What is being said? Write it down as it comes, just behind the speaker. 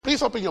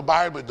Please open your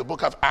Bible in the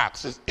book of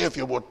Acts, if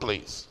you would,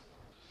 please.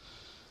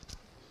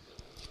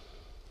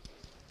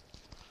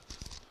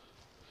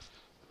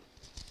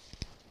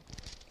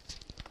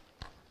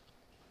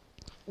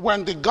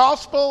 When the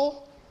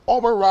gospel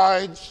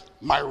overrides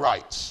my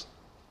rights.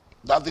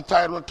 That's the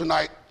title of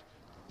tonight's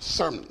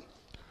sermon.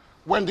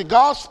 When the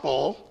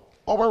gospel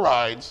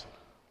overrides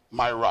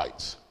my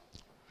rights.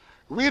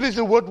 Read, if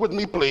you would, with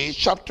me, please,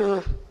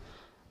 chapter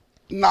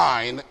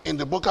 9 in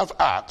the book of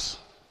Acts.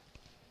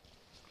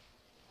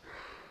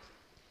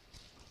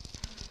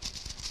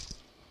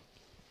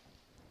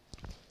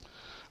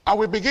 And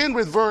we begin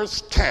with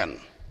verse 10.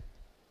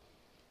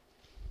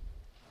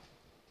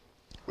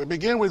 We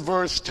begin with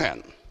verse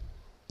 10.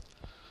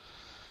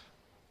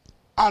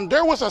 And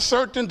there was a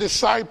certain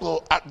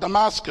disciple at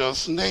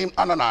Damascus named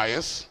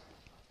Ananias,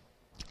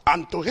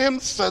 and to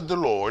him said the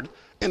Lord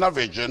in a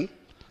vision,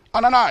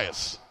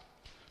 Ananias.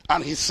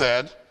 And he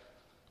said,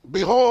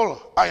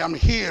 Behold, I am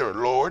here,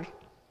 Lord.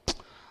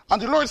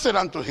 And the Lord said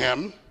unto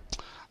him,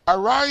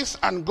 Arise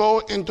and go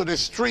into the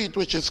street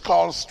which is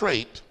called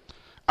Straight,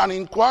 and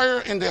inquire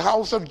in the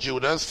house of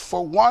Judas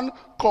for one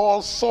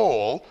called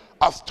Saul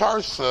of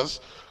Tarsus,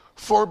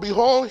 for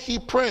behold, he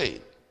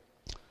prayed,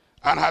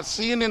 and had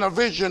seen in a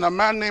vision a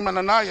man named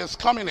Ananias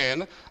coming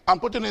in and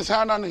putting his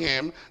hand on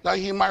him that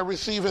he might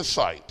receive his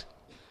sight.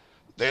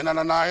 Then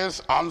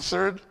Ananias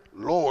answered,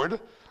 Lord,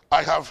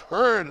 I have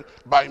heard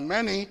by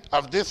many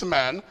of this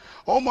man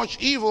how much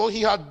evil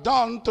he had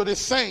done to the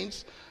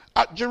saints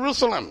at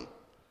Jerusalem.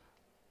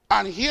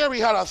 And here he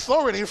had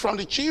authority from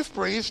the chief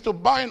priests to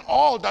bind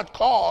all that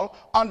call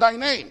on thy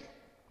name.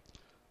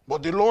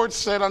 But the Lord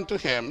said unto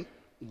him,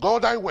 Go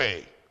thy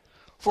way,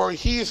 for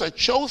he is a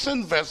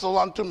chosen vessel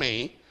unto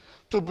me,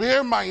 to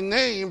bear my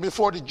name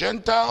before the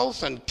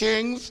Gentiles and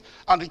kings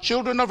and the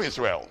children of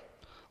Israel.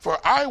 For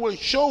I will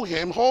show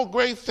him how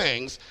great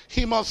things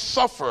he must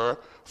suffer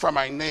for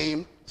my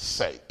name's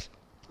sake.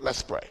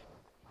 Let's pray.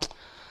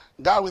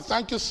 God, we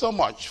thank you so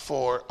much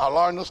for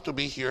allowing us to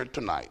be here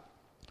tonight.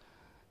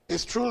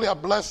 It's truly a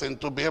blessing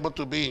to be able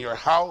to be in your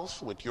house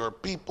with your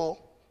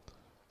people,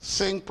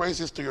 sing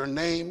praises to your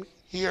name,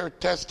 hear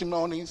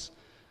testimonies,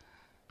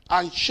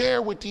 and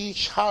share with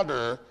each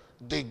other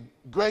the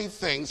great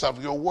things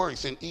of your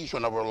works in each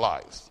one of our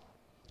lives.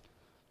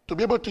 To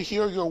be able to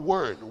hear your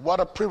word, what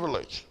a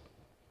privilege.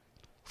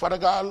 Father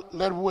God,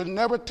 let we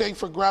never take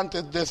for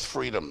granted this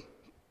freedom,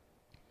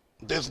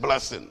 this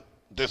blessing,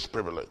 this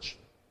privilege.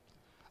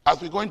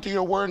 As we go into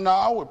your word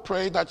now, we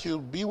pray that you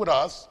be with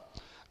us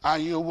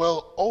and you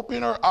will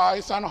open our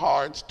eyes and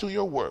hearts to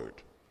your word,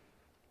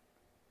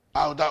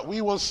 and that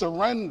we will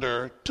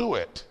surrender to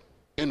it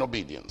in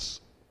obedience.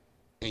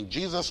 In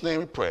Jesus' name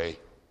we pray,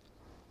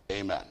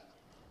 amen.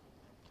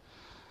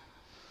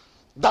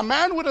 The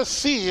man with a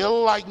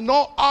seal like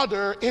no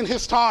other in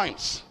his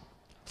times,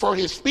 for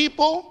his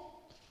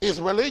people, his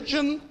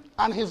religion,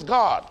 and his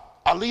God.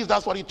 At least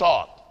that's what he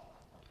taught.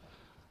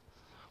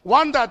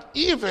 One that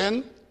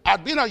even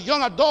at being a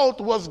young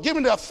adult was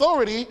given the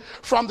authority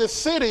from the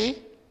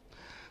city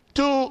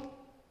to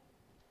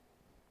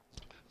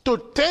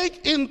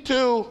take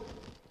into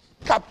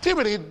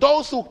captivity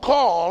those who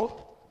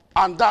call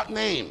on that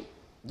name,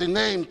 the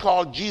name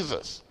called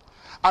Jesus,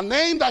 a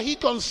name that he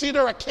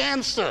considered a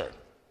cancer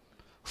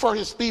for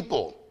his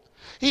people.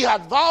 He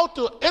had vowed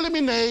to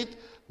eliminate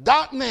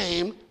that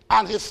name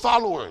and his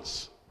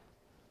followers.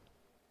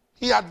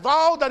 He had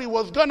vowed that he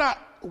was going to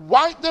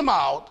wipe them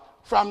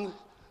out from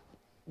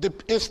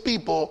his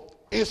people,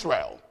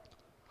 Israel.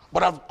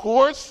 But of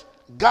course,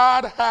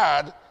 God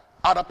had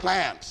other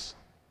plans.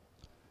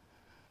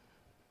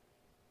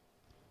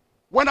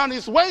 When on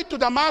his way to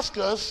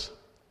Damascus,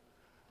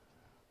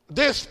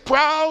 this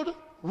proud,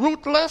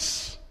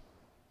 ruthless,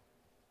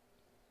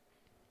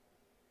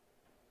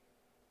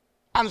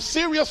 and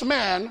serious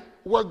man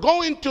were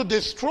going to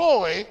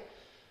destroy,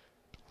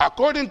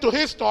 according to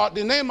his thought,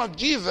 the name of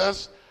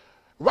Jesus.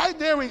 Right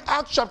there in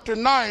Acts chapter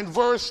 9,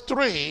 verse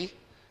 3,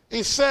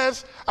 it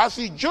says, as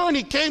he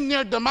journeyed, came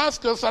near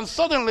Damascus, and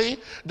suddenly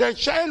there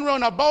shined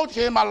round about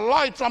him a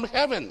light from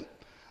heaven.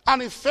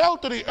 And he fell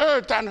to the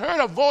earth and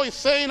heard a voice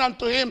saying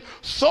unto him,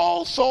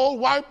 Saul, Saul,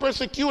 why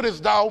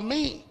persecutest thou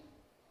me?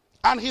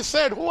 And he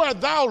said, Who art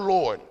thou,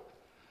 Lord?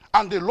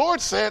 And the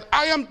Lord said,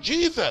 I am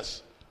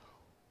Jesus,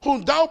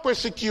 whom thou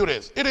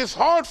persecutest. It is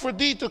hard for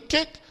thee to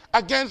kick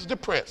against the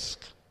pricks.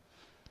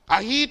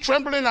 And he,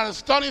 trembling and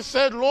astonished,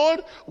 said, Lord,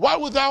 what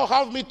wilt thou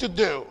have me to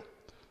do?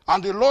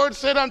 And the Lord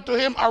said unto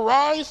him,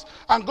 Arise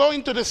and go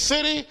into the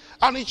city,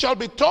 and it shall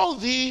be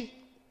told thee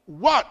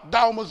what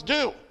thou must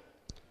do.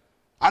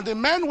 And the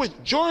men which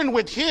journeyed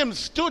with him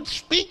stood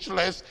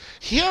speechless,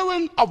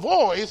 hearing a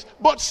voice,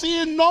 but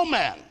seeing no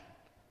man.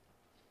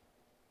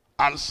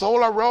 And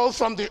Saul arose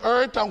from the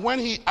earth, and when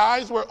his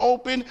eyes were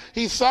opened,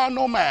 he saw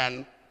no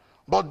man.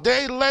 But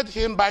they led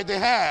him by the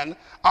hand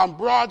and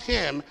brought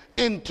him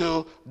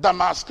into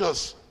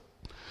Damascus.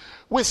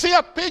 We see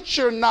a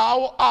picture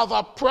now of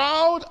a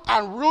proud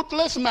and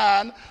ruthless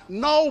man,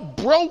 now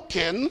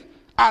broken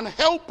and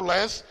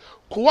helpless,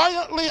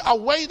 quietly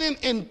awaiting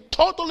in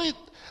totally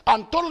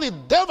and totally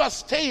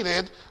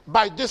devastated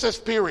by this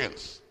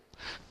experience.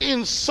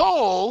 In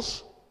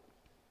Saul's,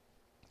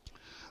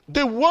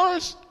 the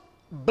worst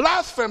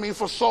blasphemy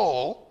for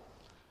Saul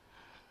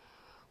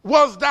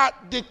was that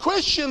the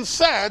Christians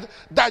said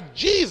that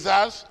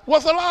Jesus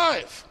was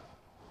alive.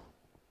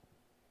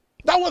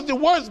 That was the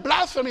worst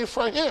blasphemy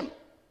for him.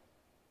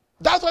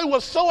 That's why he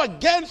was so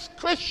against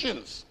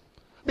Christians,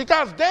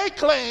 because they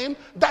claimed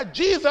that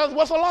Jesus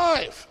was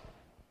alive.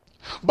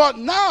 But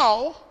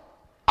now,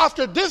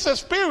 after this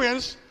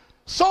experience,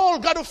 Saul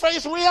got to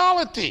face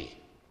reality.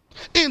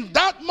 In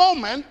that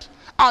moment,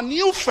 a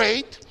new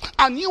faith,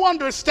 a new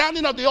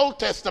understanding of the Old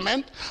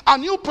Testament, a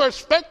new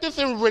perspective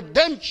in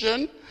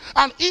redemption,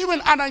 and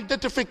even an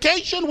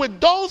identification with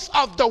those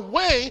of the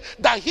way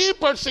that he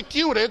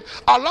persecuted,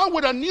 along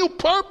with a new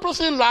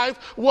purpose in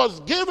life, was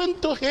given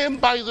to him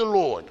by the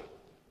Lord.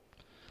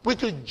 We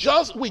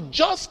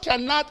just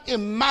cannot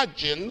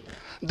imagine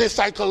the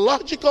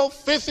psychological,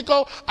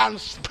 physical, and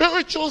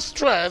spiritual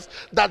stress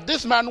that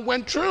this man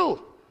went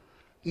through.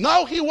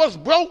 Now he was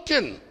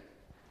broken.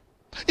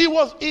 He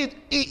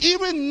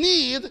even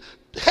needed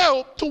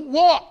help to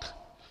walk.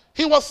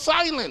 He was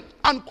silent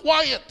and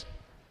quiet.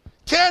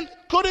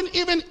 Couldn't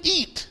even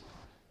eat.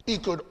 He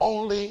could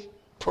only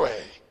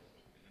pray.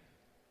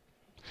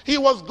 He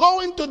was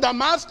going to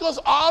Damascus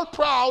all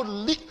proud,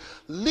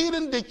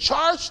 leading the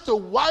charge to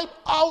wipe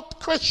out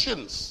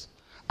Christians.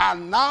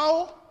 And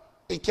now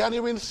he can't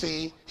even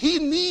see. He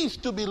needs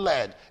to be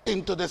led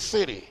into the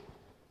city.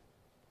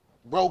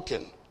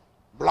 Broken,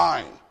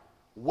 blind,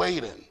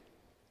 waiting.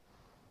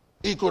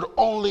 He could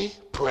only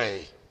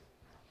pray.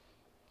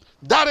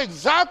 That's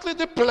exactly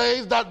the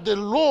place that the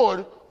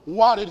Lord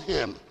wanted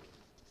him.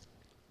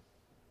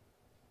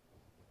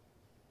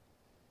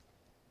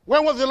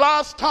 When was the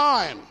last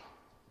time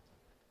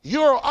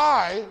you or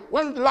I,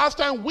 when was the last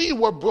time we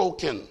were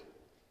broken?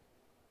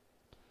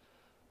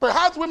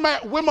 Perhaps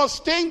we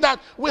must think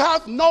that we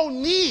have no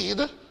need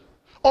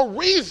or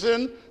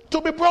reason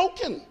to be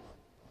broken.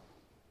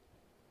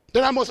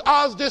 Then I must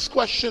ask this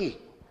question.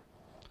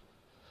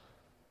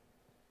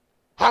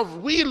 Have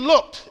we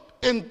looked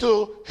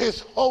into his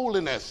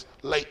holiness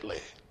lately?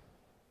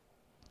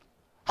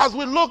 Has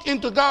we looked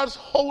into God's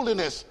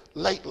holiness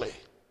lately?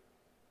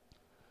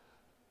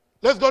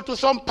 Let's go to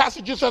some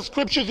passages of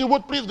scriptures. You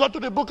would please go to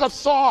the book of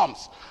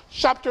Psalms,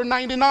 chapter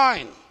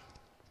 99.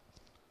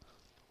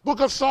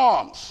 Book of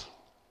Psalms.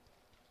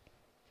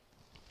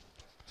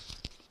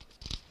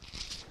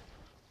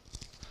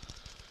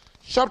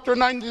 Chapter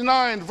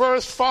 99,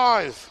 verse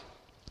 5.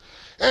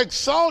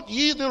 Exalt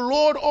ye the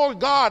Lord our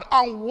God,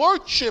 and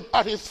worship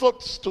at his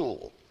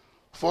footstool,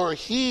 for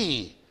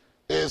he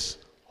is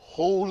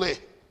holy.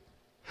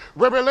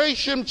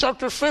 Revelation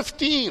chapter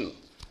 15.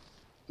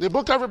 The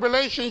book of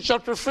Revelation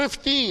chapter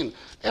 15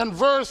 and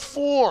verse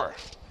 4.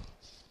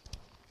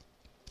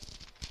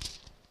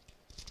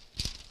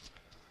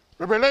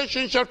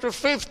 Revelation chapter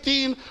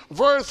 15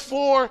 verse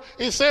 4,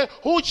 it says,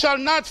 who shall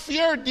not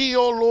fear thee,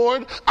 O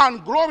Lord,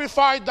 and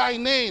glorify thy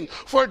name?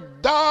 For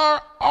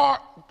thou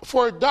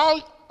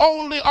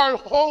only art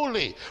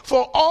holy,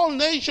 for all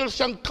nations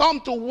shall come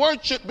to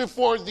worship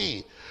before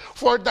thee,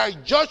 for thy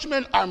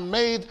judgments are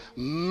made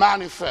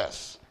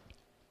manifest.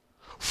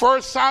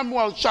 1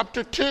 Samuel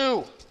chapter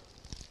 2.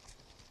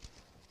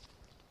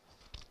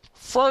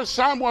 1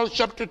 Samuel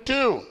chapter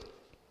 2,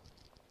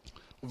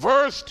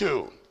 verse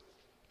 2.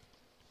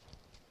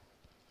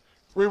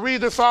 We read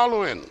the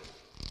following.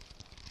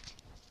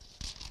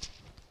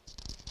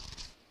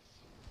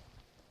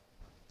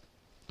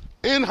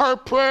 In her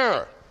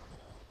prayer,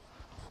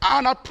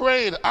 Anna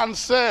prayed and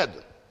said,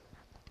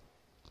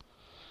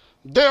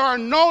 there are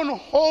none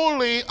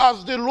holy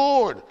as the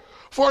Lord,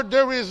 for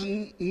there is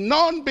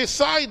none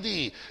beside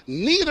thee,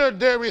 neither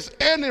there is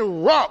any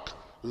rock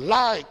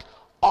like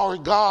our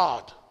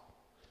God.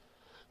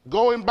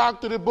 Going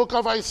back to the book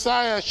of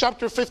Isaiah,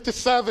 chapter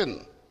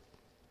 57.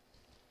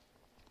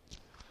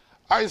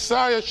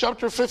 Isaiah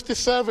chapter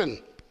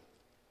 57,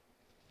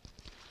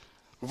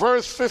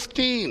 verse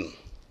 15.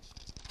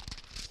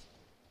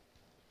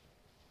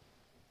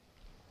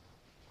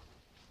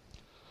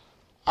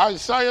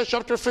 Isaiah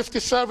chapter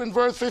 57,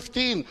 verse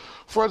 15.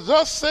 For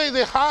thus say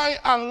the high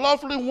and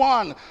lovely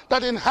one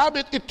that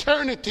inhabit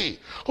eternity,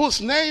 whose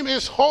name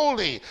is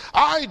holy.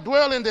 I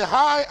dwell in the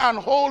high and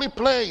holy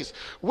place,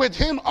 with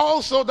him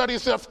also that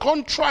is of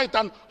contrite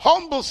and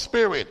humble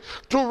spirit,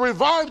 to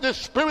revive the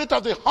spirit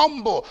of the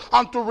humble,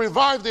 and to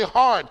revive the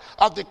heart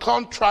of the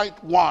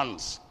contrite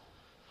ones.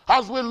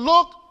 As we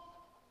look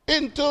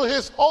into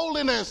his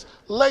holiness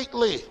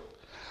lately,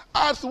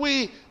 as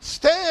we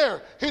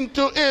stare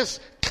into his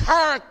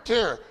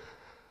character,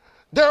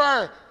 there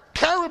are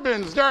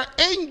cherubims, there are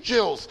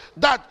angels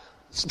that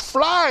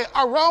fly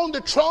around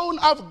the throne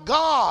of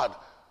God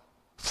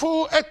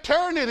through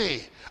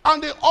eternity.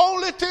 And the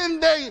only thing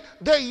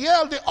they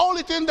yell, the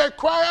only thing they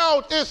cry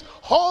out is,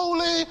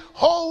 holy,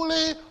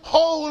 holy,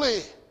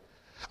 holy.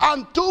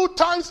 And 2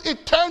 times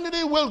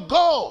eternity will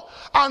go,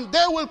 and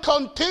they will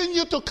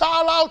continue to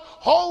call out,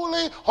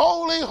 holy,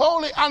 holy,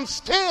 holy, and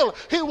still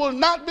he will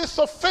not be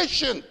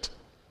sufficient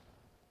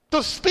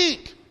to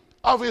speak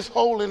of his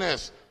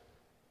holiness.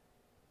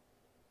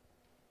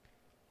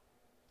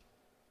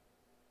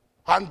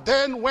 And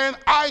then when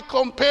I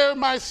compare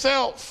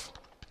myself,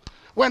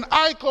 when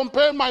I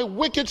compare my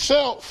wicked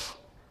self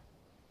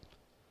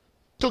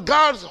to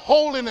God's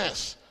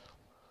holiness,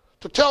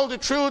 to tell the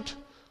truth,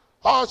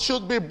 heart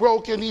should be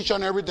broken each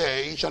and every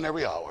day, each and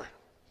every hour.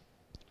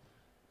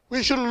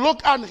 We should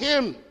look at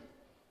him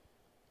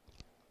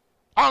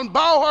and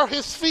bow at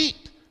his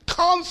feet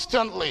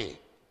constantly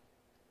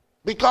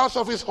because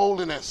of his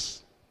holiness.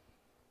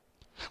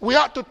 We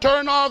have to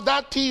turn off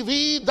that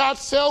TV, that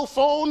cell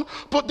phone,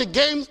 put the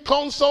game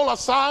console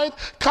aside,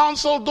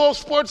 cancel those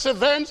sports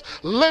events,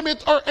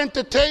 limit our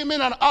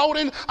entertainment and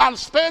outing, and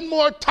spend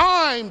more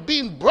time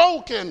being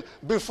broken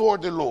before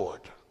the Lord.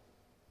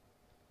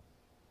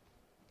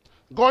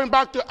 Going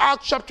back to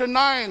Acts chapter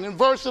 9 and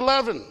verse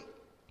 11.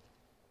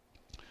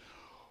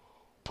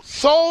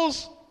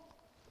 Saul's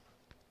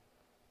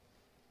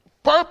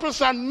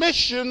purpose and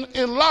mission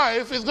in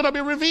life is going to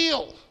be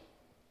revealed.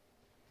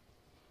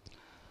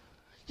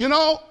 You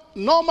know,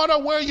 no matter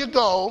where you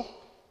go,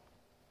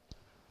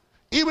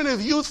 even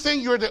if you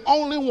think you're the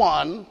only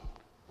one,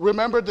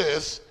 remember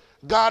this,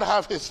 God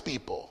have his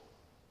people.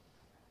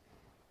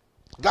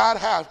 God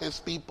have his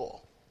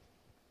people.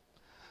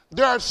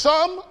 There are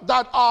some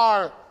that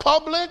are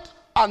public,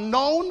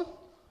 unknown,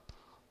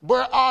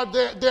 but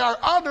there are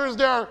others,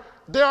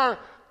 they are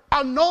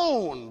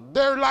unknown.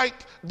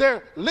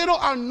 They're little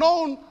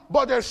unknown,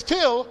 but they're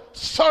still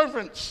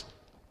servants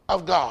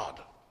of God.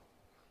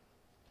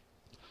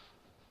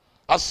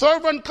 A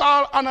servant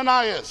called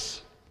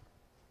Ananias.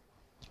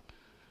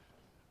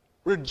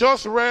 We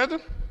just read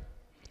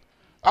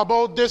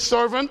about this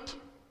servant,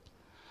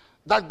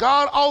 that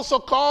God also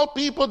called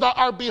people that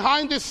are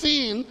behind the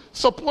scene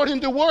supporting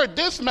the word.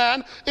 This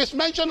man is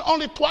mentioned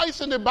only twice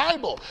in the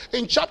Bible,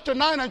 in chapter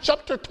 9 and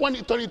chapter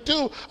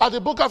 22 of the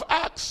book of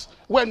Acts,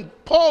 when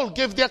Paul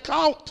gives the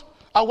account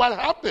of what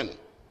happened.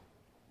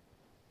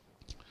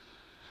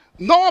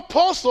 No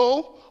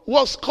apostle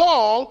was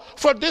called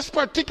for this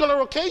particular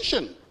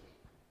occasion,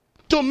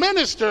 to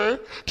minister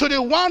to the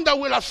one that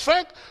will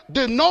affect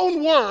the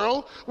known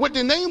world with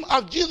the name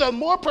of Jesus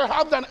more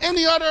perhaps than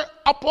any other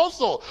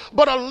apostle,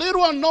 but a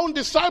little unknown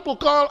disciple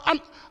called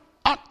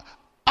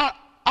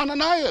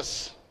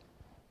Ananias.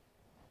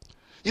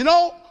 You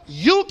know,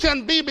 you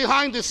can be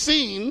behind the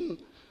scene,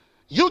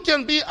 you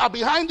can be a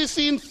behind the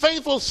scene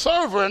faithful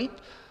servant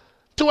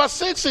to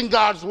assist in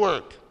God's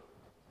work,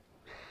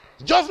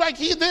 just like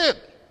he did.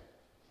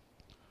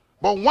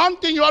 But one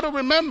thing you ought to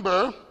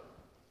remember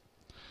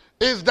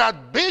is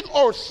that big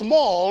or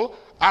small,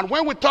 and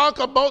when we talk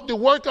about the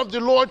work of the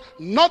Lord,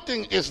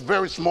 nothing is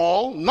very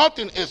small,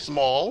 nothing is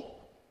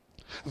small.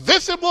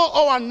 Visible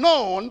or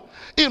unknown,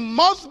 it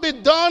must be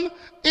done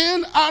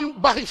in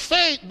and by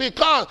faith,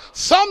 because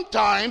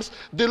sometimes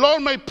the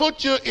Lord may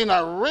put you in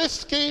a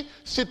risky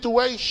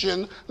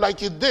situation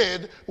like he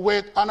did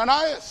with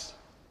Ananias.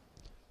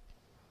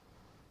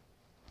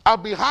 A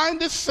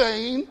behind the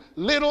scene,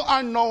 little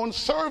unknown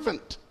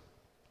servant.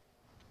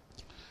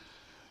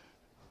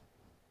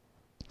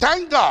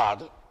 Thank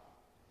God,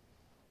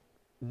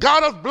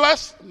 God has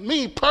blessed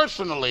me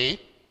personally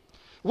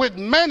with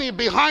many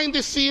behind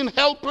the scene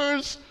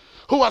helpers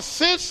who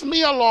assist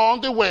me along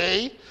the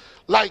way,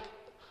 like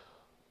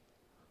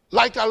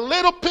a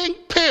little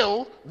pink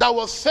pill that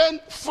was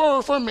sent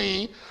for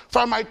me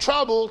from my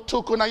travel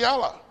to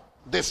Kunayala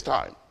this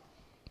time.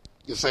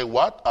 You say,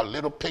 what? A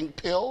little pink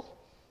pill?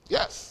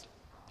 Yes.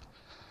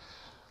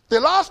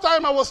 The last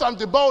time I was on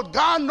the boat,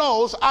 God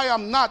knows I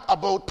am not a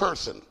boat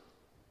person.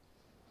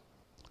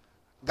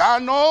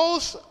 God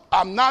knows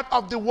I'm not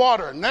of the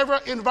water. Never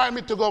invite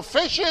me to go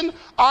fishing.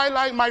 I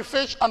like my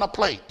fish on a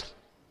plate.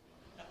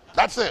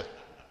 That's it.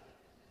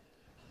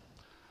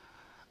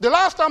 The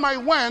last time I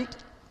went,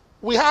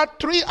 we had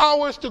 3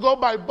 hours to go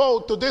by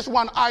boat to this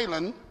one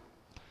island.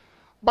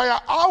 By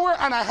an hour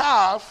and a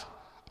half,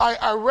 I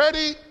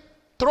already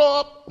threw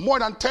up more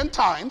than 10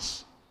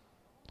 times.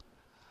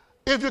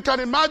 If you can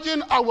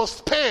imagine, I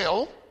was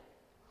pale.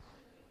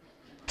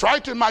 Try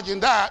to imagine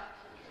that.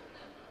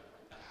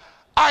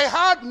 I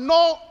had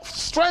no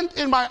strength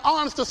in my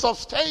arms to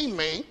sustain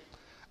me,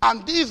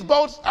 and these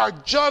boats are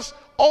just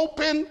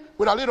open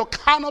with a little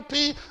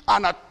canopy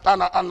and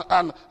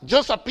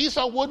just a piece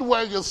of wood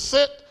where you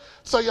sit,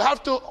 so you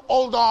have to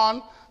hold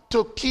on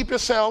to keep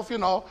yourself,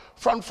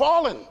 from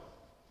falling.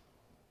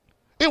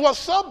 It was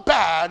so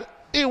bad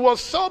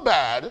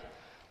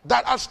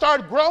that I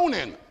started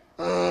groaning,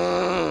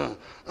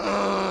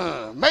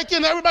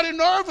 making everybody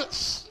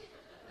nervous.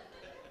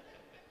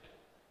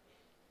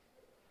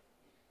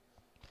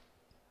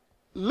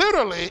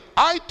 Literally,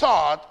 I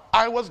thought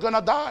I was going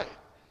to die.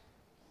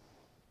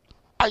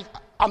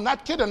 I'm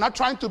not kidding. I'm not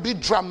trying to be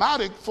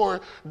dramatic for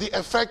the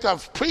effect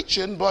of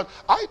preaching, but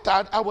I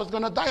thought I was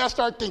going to die. I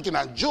started thinking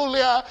of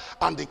Julia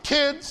and the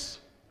kids.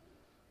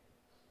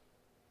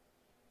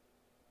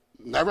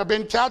 Never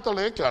been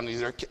Catholic, and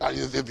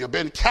if you've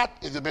been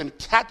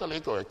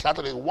Catholic or a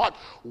Catholic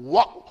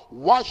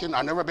washing,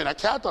 I've never been a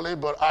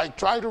Catholic, but I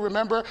try to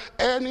remember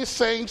any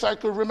saints I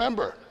could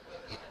remember.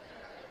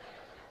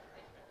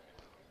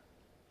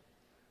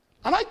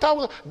 And I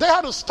thought they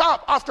had to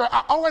stop after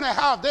an hour and a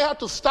half. They had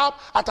to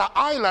stop at an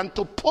island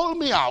to pull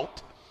me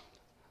out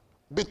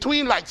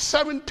between like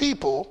 7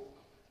 people.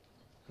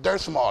 They're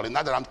small. It's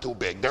not that I'm too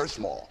big. They're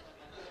small.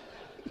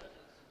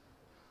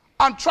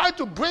 And tried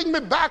to bring me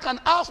back and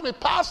ask me,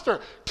 Pastor,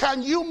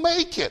 can you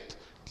make it?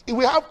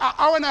 We have an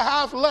hour and a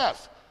half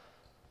left.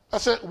 I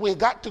said, we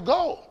got to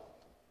go.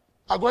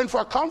 I'm going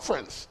for a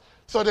conference.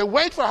 So they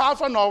wait for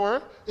half an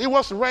hour. It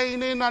was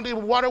raining and the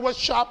water was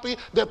choppy.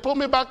 They put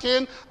me back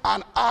in,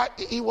 and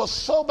it was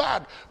so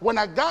bad. When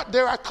I got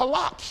there, I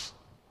collapsed.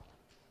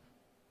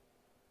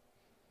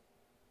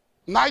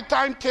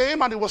 Nighttime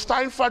came and it was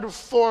time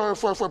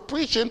for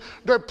preaching.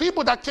 There are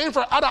people that came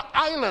from other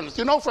islands.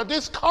 You know, for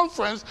this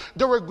conference,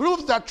 there were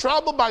groups that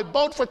traveled by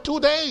boat for 2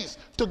 days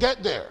to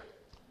get there.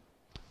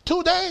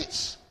 2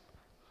 days.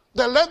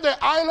 They left their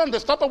island, they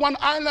stopped at one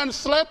island,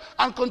 slept,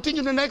 and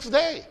continued the next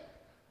day.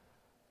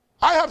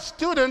 I have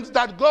students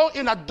that go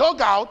in a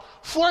dugout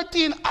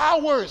 14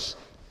 hours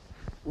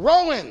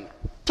rowing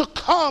to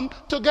come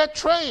to get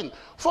trained.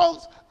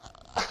 Folks,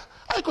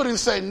 I couldn't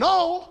say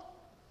no.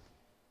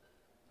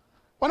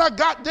 When I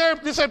got there,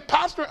 they said,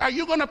 Pastor, are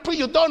you going to preach?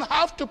 You don't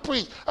have to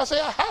preach. I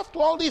said, I have to.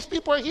 All these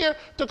people are here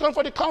to come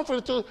for the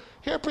conference to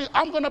hear preach.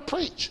 I'm going to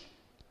preach.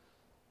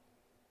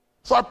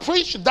 So I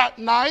preached that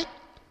night,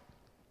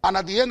 and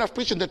at the end of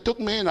preaching, they took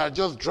me in. I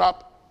just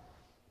dropped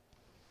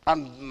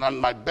on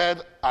my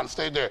bed and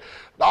stayed there.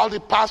 All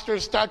the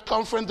pastors start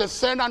conference. They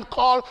send and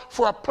call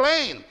for a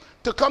plane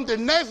to come the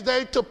next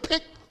day to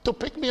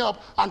pick me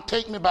up and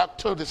take me back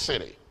to the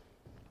city.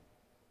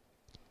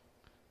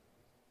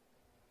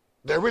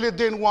 They really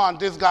didn't want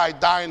this guy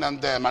dying on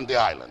them on the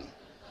island.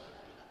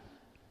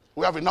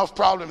 We have enough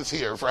problems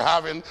here for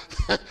having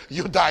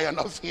you die on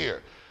us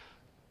here.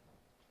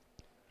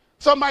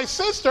 So my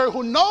sister,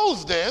 who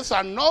knows this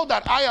and know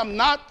that I am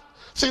not,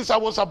 since I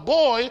was a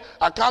boy,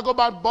 I can't go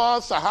by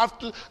bus, I have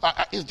to,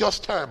 it's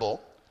just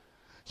terrible.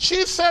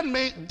 She sent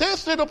me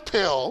this little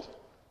pill,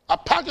 a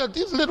packet of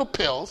these little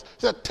pills,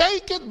 said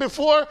take it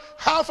before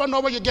half an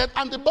hour you get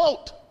on the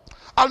boat.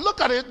 I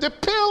look at it, the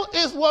pill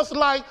was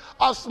like,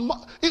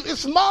 it's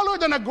smaller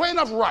than a grain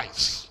of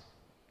rice.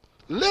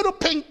 Little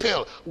pink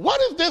pill. What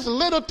is this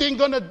little thing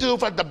going to do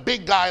for the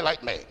big guy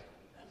like me?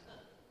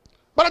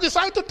 But I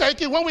decided to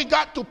take it. When we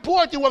got to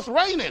port, it was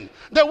raining.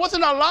 They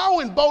wasn't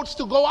allowing boats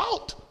to go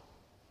out.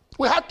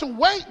 We had to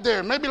wait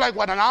there, maybe like,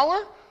 an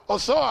hour or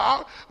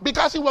so,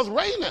 because it was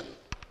raining.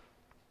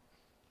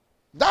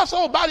 That's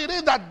how bad it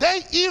is that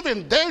they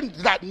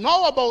that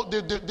know about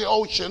the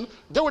ocean,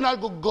 they were not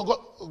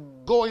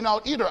going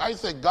out either. I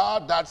said,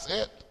 God, that's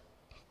it.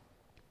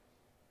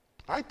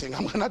 I think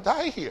I'm going to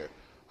die here.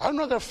 I'm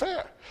not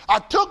fair. I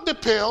took the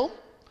pill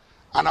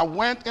and I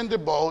went in the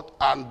boat,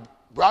 and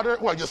brother,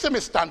 well, you see me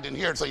standing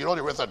here, so you know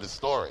the rest of the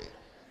story.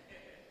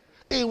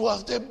 It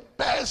was the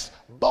best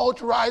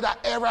boat ride I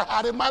ever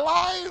had in my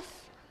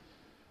life.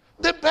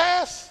 The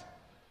best.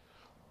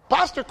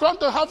 Pastor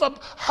Crump have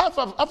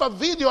a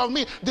video of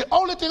me. The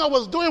only thing I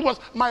was doing was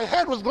my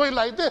head was going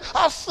like this.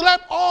 I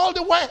slept all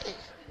the way.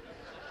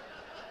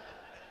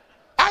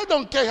 I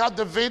don't care how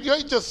the video,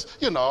 it's just,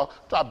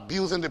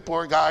 abusing the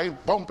poor guy,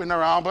 bumping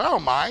around, but I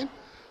don't mind.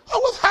 I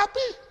was happy.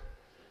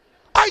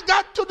 I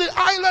got to the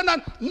island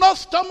and no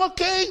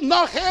stomachache,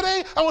 no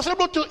headache. I was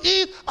able to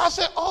eat. I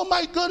said, oh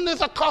my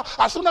goodness.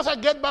 As soon as I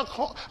get back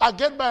home,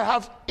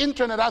 have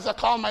internet, as I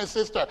call my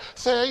sister.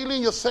 Say,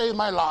 Aileen, you saved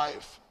my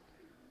life.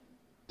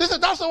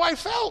 That's how I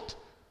felt.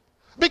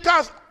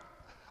 Because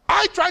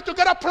I tried to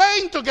get a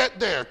plane to get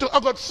there, to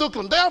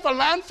Ogotsukun. They have a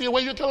landfill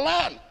where you can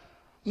land.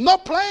 No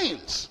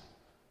planes.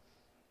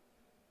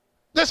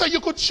 They said you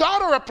could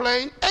charter a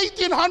plane,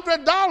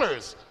 $1,800. I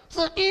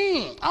said,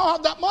 I don't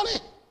have that money.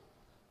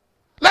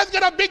 Let's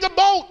get a bigger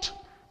boat.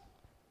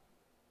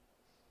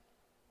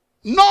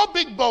 No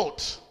big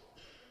boat.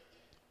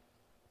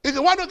 If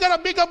you want to get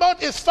a bigger boat,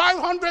 it's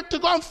 $500 to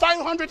go and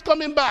 $500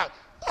 coming back.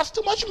 That's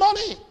too much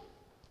money.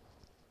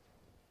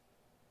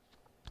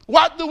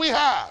 What do we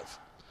have?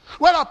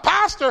 Well, a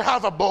pastor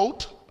have a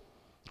boat.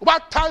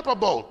 What type of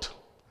boat?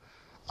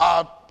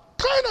 Kind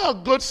of a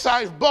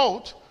good-sized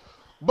boat,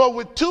 but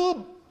with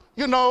two,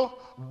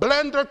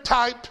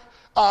 blender-type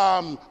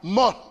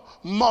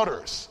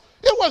motors.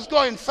 It was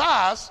going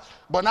fast,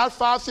 but not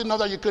fast enough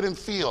that you couldn't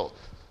feel.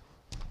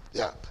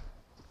 Yeah.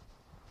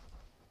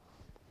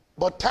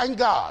 But thank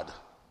God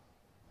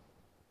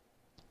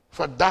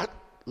for that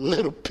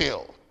little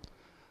pill.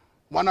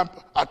 When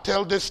I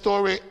tell this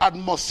story at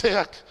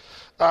Mosaic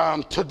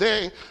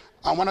today,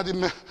 and one of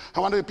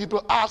the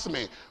people asked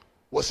me,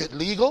 was it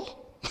legal?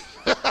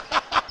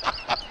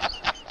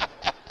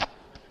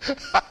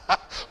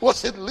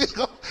 Was it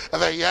legal? I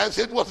said, yes,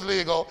 it was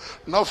legal.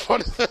 No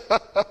funny thing.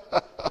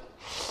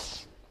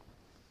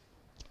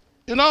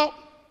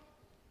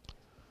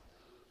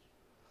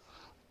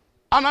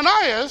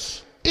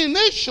 Ananias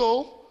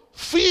initial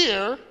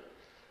fear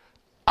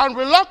and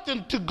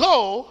reluctant to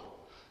go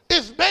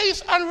is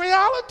based on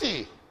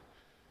reality.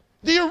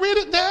 Do you read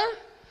it there?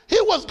 He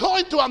was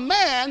going to a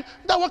man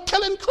that was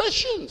killing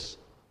Christians.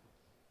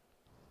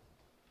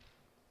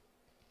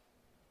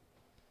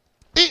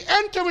 He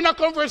entered in a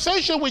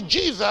conversation with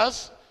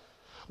Jesus,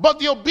 but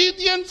the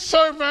obedient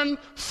servant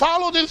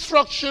followed the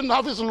instruction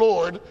of his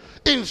Lord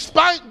in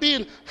spite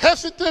being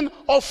hesitant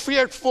or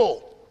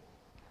fearful.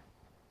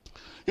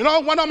 You know,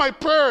 one of my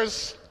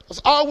prayers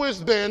has always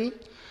been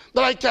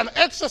that I can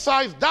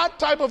exercise that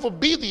type of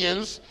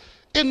obedience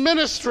in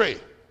ministry,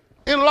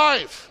 in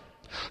life.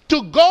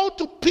 To go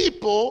to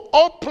people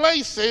or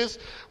places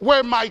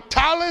where my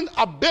talent,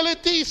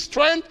 ability,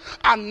 strength,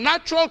 and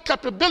natural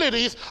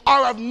capabilities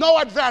are of no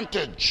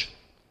advantage,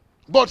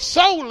 but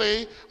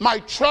solely my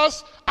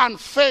trust and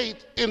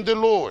faith in the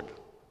Lord.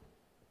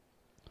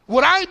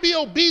 Would I be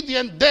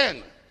obedient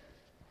then?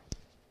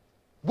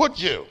 Would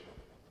you?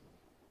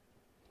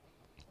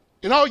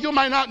 You know, you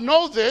might not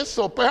know this,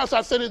 so perhaps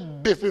I've said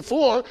it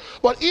before,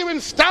 but even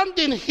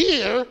standing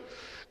here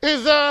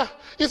is a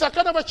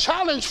kind of a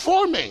challenge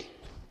for me.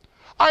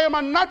 I am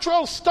a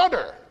natural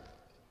stutterer.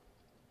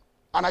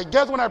 And I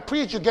guess when I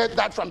preach, you get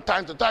that from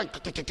time to time.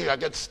 I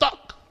get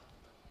stuck.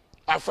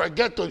 I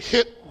forget to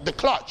hit the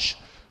clutch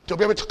to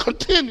be able to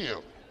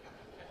continue.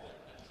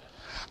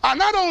 And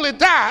not only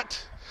that,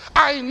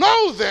 I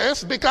know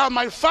this because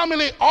my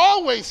family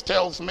always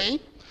tells me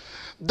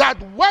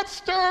that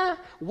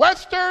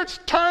Webster's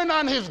turn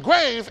on his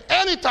grave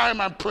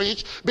anytime I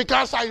preach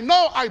because I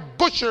know I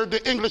butchered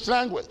the English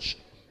language.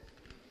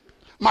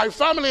 My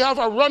family have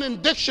a running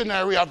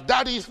dictionary of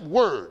Daddy's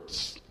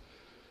words.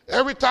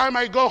 Every time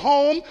I go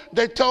home,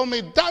 they tell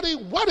me, Daddy,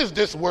 what is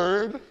this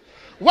word?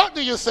 What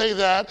do you say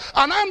that?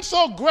 And I'm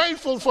so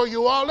grateful for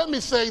you all. Let me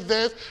say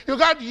this. You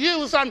got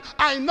used, and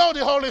I know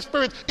the Holy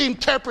Spirit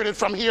interpreted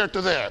from here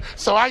to there.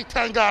 So I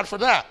thank God for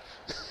that.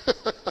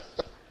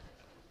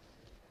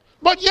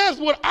 But yes,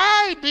 would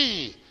I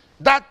be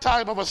that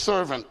type of a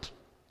servant?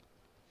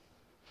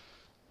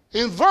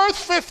 In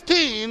verse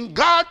 15,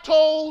 God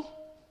told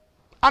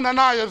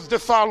Ananias the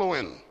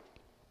following.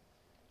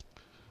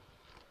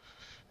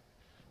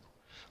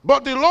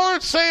 But the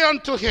Lord say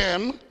unto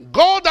him,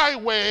 Go thy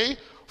way,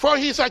 for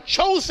he is a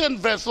chosen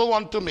vessel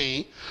unto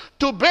me,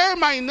 to bear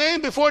my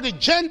name before the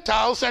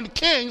Gentiles and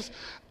kings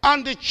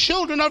and the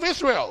children of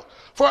Israel.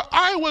 For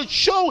I will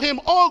show him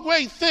all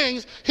great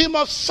things he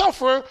must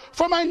suffer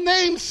for my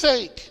name's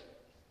sake.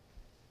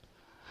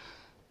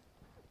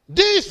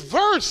 These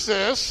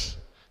verses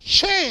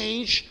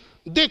change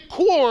the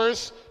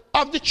course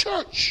of the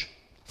church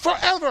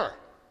forever.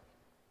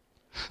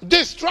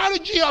 The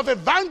strategy of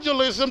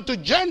evangelism to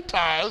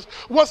Gentiles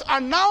was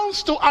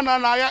announced to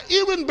Ananias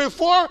even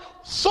before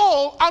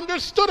Saul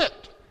understood it.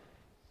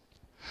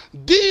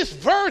 These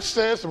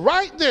verses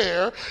right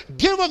there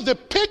give us the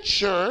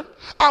picture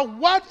of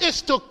what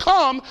is to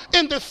come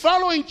in the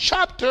following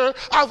chapter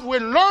as we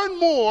learn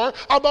more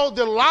about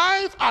the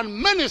life and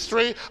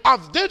ministry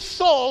of this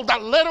Saul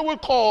that later we'll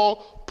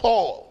call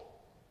Paul.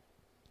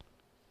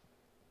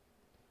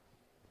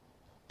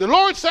 The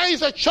Lord says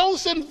he's a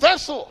chosen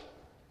vessel,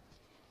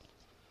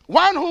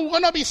 one who's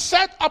going to be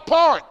set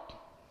apart.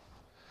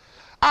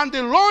 And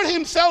the Lord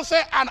himself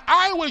said, and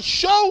I will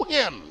show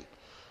him.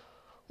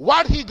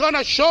 What he going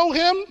to show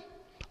him?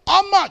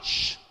 How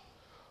much?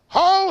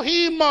 How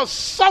he must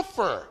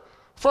suffer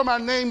for my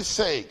name's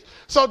sake.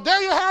 So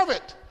there you have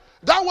it.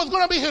 That was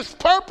going to be his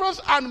purpose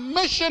and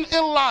mission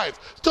in life,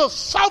 to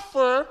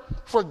suffer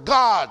for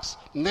God's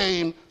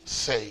name's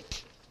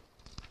sake.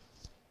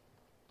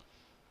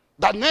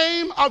 The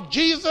name of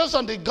Jesus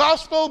and the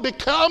gospel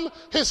become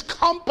his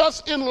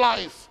compass in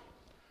life.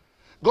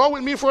 Go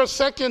with me for a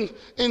second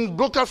in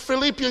book of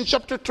Philippians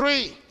chapter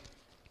 3.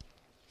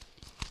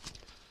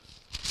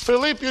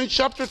 Philippians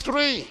chapter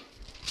 3.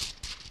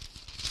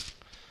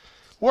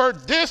 Where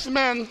this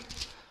man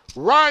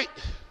write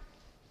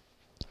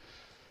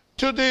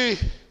to the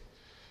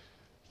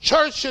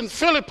church in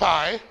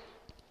Philippi.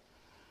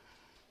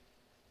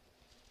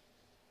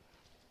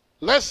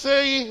 Let's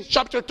say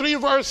chapter 3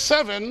 verse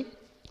 7.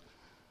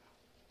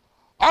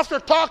 After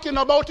talking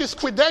about his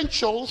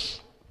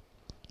credentials,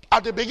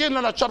 at the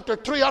beginning of chapter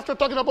 3, after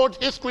talking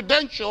about his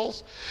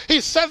credentials,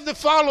 he says the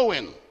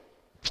following.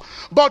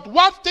 But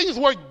what things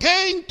were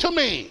gained to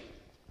me,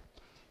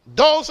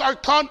 those are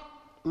count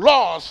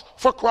loss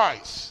for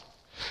Christ.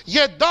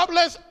 Yet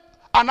doubtless,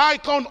 and I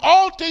count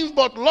all things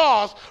but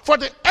loss for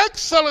the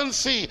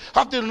excellency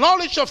of the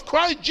knowledge of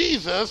Christ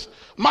Jesus,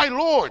 my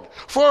Lord,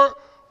 for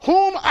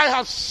whom I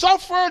have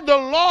suffered the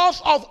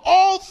loss of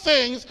all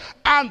things,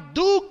 and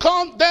do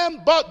count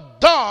them but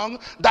dung,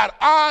 that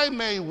I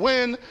may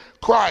win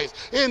Christ.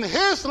 In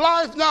his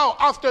life now,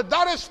 after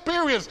that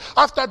experience,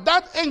 after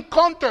that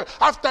encounter,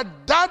 after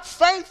that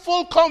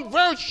faithful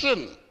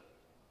conversion,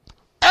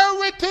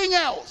 everything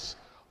else,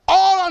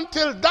 all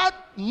until that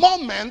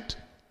moment,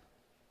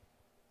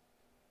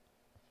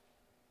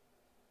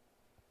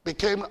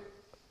 became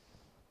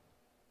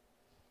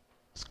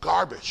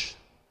garbage,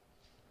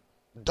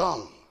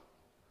 dung.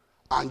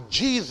 And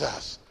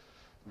Jesus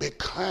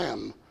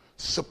became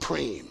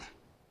supreme.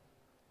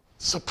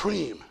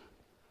 Supreme.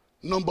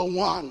 Number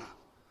one,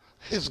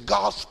 his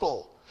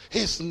gospel,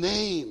 his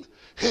name,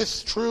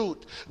 his truth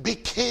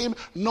became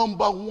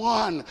number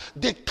one,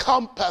 the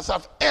compass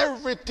of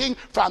everything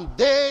from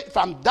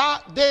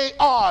that day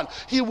on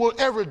he will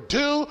ever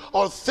do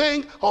or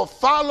think or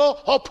follow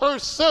or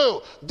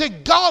pursue. The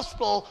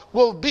gospel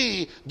will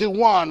be the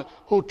one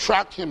who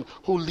tracks him,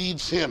 who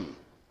leads him.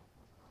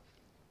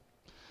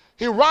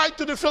 He writes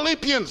to the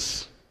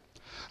Philippians.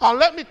 And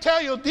let me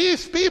tell you,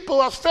 these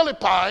people of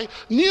Philippi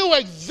knew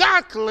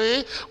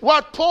exactly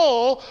what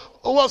Paul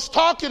was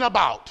talking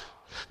about.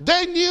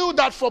 They knew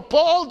that for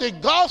Paul, the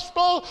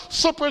gospel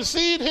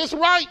supersedes his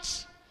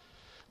rights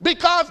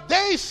because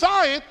they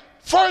saw it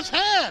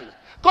firsthand.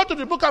 Go to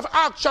the book of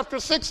Acts chapter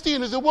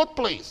 16, if you would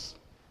please.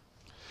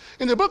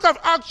 In the book of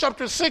Acts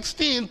chapter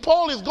 16,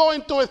 Paul is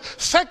going to his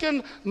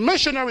second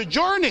missionary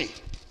journey.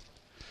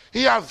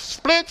 He has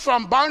split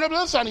from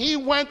Barnabas, and he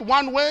went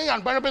one way,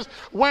 and Barnabas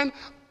went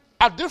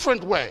a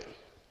different way.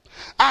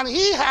 And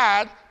he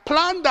had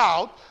planned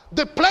out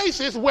the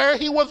places where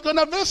he was going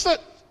to visit.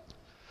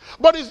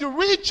 But if you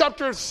read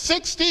chapter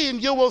 16,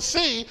 you will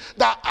see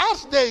that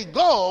as they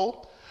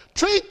go,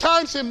 3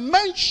 times he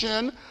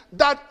mentioned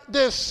that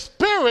the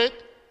Spirit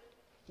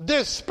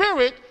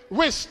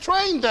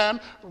restrained them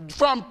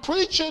from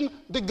preaching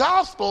the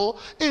gospel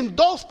in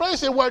those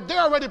places where they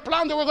already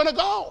planned they were going to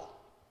go.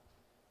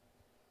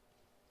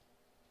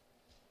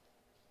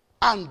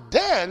 And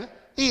then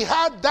he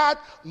had that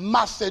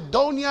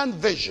Macedonian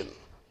vision.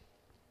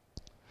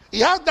 He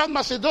had that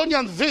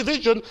Macedonian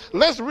vision.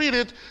 Let's read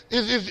it.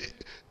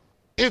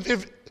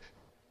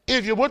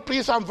 If you would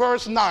please, on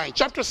verse 9,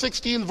 chapter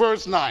 16,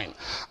 verse 9.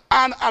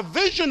 And a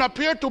vision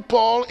appeared to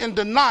Paul in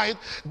the night.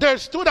 There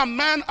stood a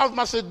man of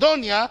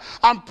Macedonia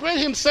and prayed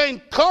him,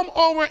 saying, come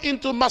over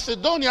into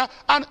Macedonia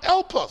and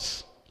help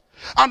us.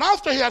 And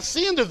after he had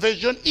seen the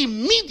vision,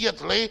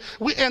 immediately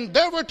we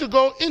endeavored to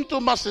go into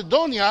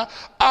Macedonia,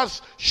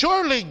 as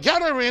surely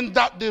gathering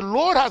that the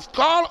Lord has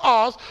called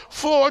us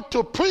for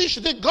to preach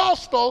the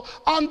gospel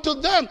unto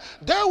them.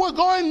 They were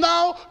going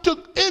now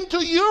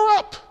into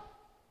Europe.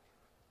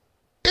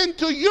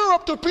 Into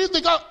Europe to preach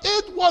the gospel.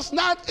 It was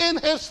not in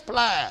his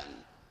plan.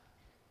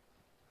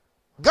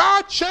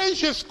 God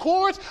changed his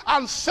course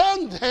and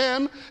sent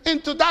him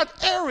into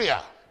that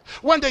area.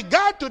 When they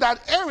got to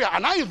that area,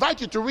 and I invite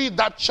you to read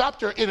that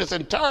chapter in its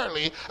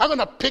entirety. I'm going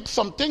to pick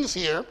some things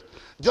here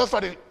just for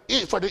the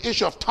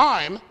issue of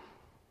time.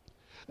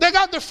 They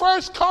got the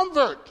first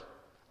convert,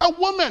 a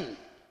woman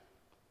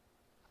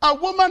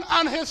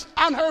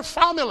and her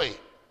family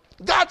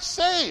got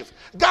saved,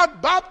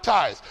 got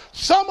baptized,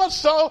 so much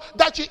so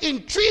that she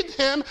entreated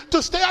him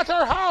to stay at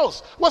her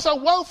house. Was a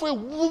wealthy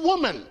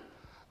woman,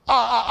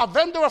 a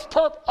vendor of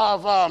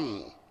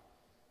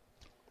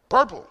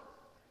purple.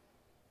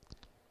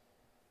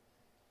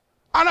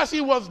 And as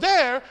he was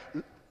there,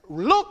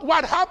 look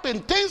what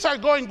happened. Things are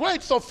going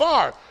great so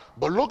far.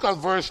 But look at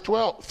verse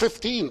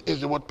 15, if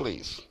you would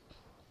please.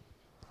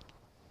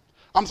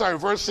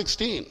 Verse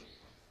 16.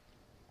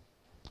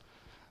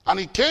 And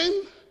it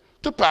came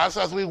to pass,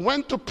 as we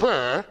went to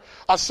prayer,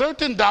 a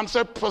certain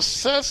damsel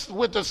possessed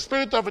with the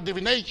spirit of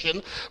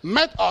divination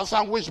met us,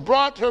 and which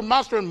brought her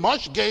master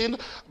much gain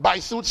by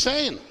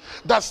soothsaying.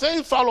 That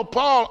same followed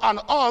Paul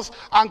and us,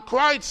 and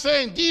cried,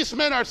 saying, these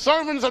men are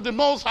servants of the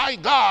Most High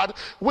God,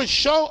 which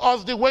show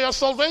us the way of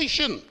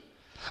salvation.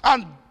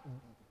 And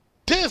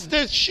this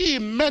did she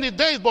many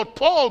days, but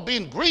Paul,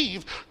 being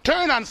grieved,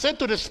 turned and said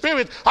to the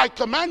spirit, I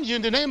command you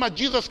in the name of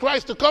Jesus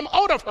Christ to come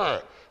out of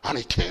her. And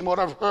he came out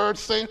of her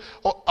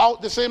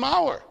out the same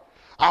hour.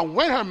 And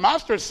when her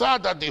master saw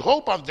that the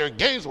hope of their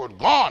gains were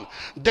gone,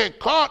 they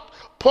caught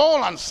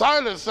Paul and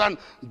Silas and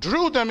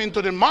drew them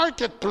into the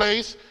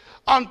marketplace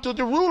unto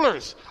the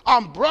rulers,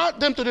 and brought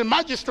them to the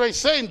magistrates,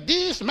 saying,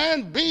 these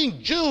men, being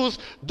Jews,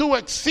 do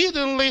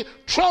exceedingly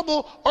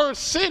trouble our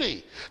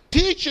city,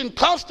 teaching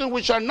customs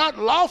which are not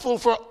lawful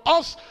for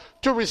us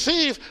to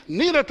receive,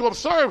 neither to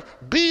observe,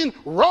 being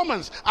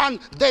Romans.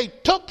 And they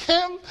took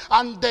him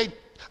and they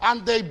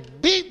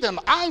beat them.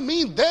 I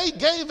mean, they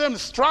gave him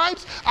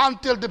stripes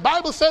until the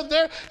Bible said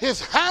there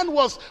his hand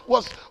was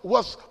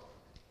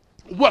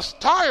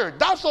tired.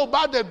 That's how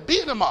bad they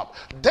beat him up.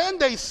 Then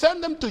they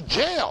sent him to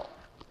jail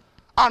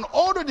and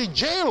ordered the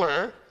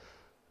jailer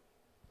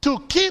to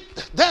keep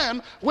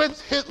them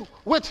with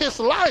his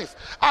life.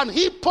 And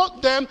he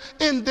put them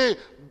in the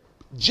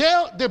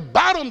jail, the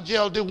bottom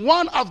jail, the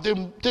one of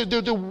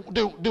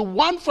the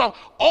one from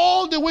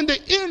all the way,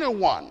 the inner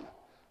one,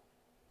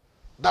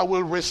 that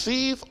will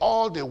receive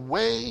all the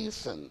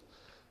waste and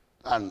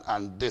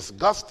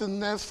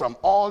disgustingness from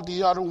all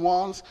the other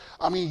ones.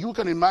 I mean, you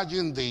can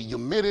imagine the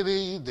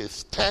humidity, the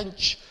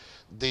stench,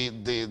 the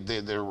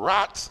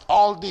rats,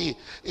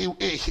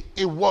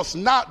 it was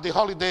not the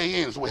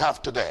Holiday Inns we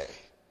have today.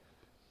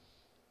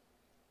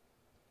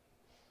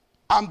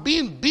 And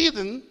being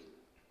beaten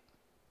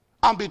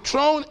and be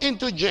thrown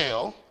into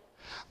jail,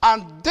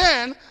 and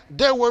then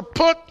they were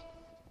put,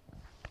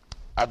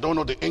 I don't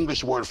know the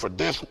English word for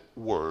this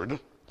word.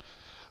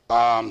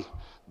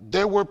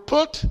 They were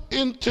put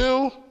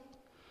into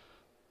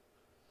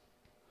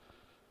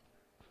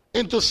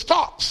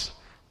stocks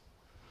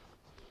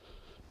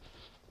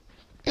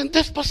in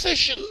this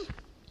position.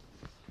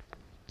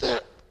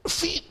 Their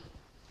feet,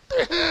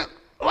 their hand,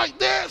 like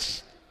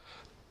this.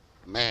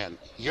 Man,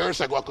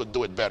 years ago I could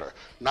do it better.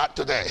 Not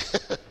today.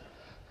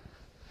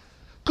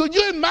 Could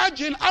you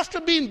imagine after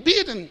being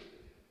beaten,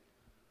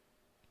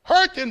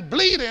 hurting,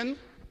 bleeding,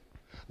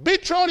 be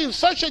thrown in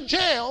such a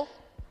jail,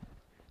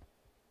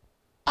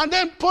 and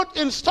then put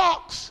in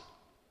stocks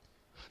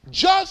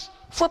just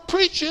for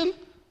preaching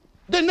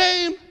the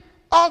name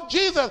of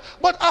Jesus?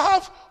 But I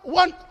have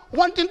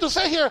one thing to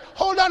say here.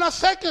 Hold on a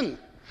second.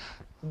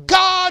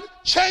 God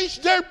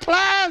changed their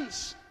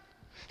plans.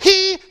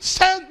 He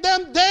sent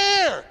them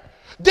there.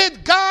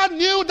 Did God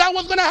knew that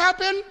was going to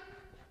happen?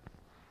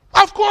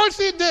 Of course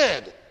he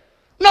did.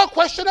 No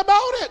question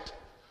about it.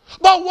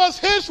 But was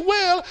his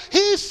will,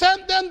 he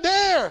sent them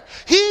there.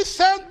 He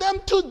sent them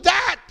to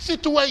that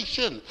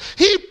situation.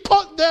 He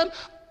put them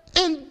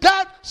in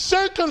that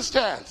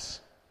circumstance.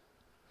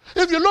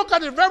 If you look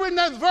at the very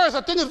next verse,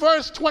 I think it's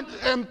verse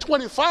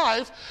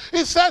 25,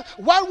 it says,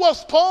 what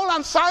was Paul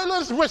and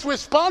Silas'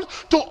 response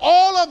to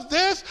all of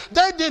this?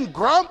 They didn't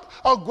grump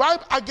or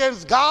gripe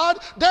against God.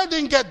 They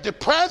didn't get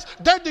depressed.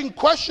 They didn't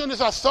question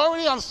his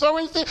authority and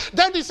sovereignty.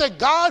 Then they said,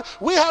 God,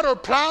 we had our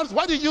plans.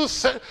 Why did you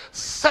sent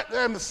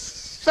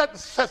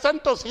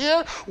us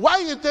here? Why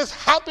is this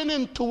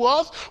happening to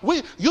us?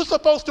 You're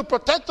supposed to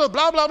protect us,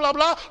 blah, blah, blah,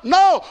 blah.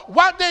 No,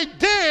 what they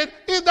did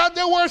is that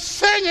they were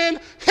singing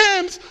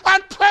hymns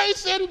and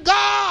praising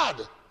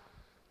God.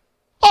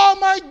 Oh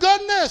my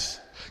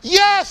goodness.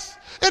 Yes,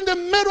 in the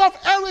middle of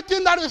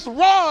everything that is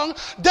wrong,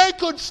 they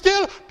could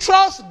still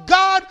trust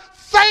God's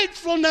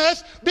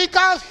faithfulness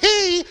because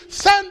he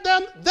sent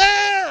them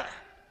there.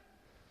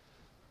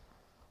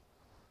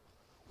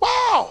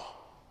 Wow.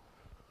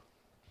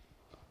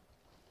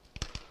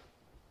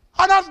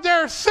 And as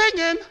they're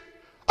singing,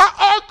 an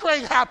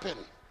earthquake happened.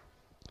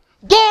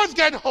 Doors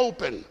get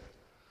open.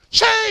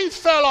 Chains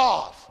fell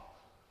off.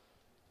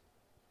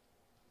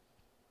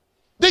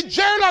 The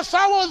jailer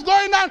saw what was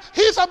going on.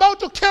 He's about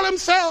to kill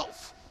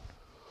himself.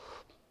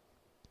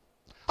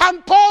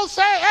 And Paul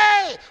said,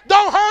 hey,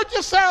 don't hurt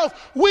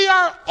yourself. We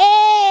are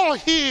all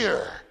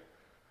here.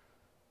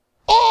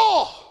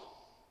 All.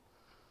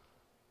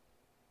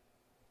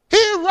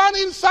 He ran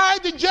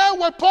inside the jail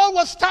where Paul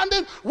was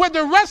standing with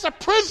the rest of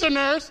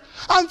prisoners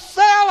and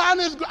fell on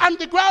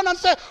the ground and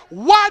said,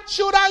 what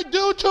should I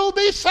do to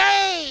be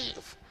saved?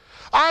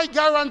 I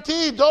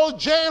guarantee those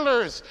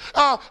jailers,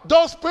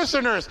 those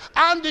prisoners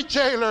and the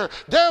jailer,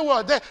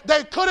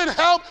 they couldn't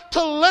help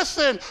to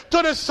listen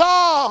to the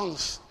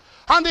songs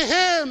and the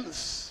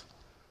hymns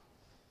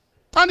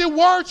and the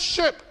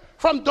worship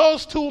from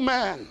those two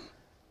men.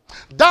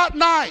 That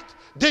night,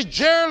 the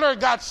jailer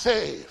got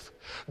saved.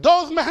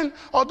 Those men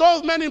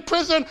in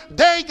prison,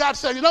 they got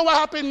saved. You know what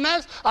happened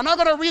next? I'm not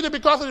going to read it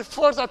because of the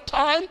force of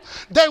time.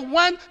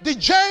 The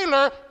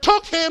jailer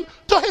took him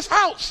to his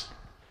house.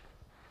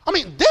 I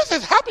mean, this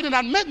is happening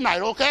at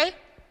midnight, okay?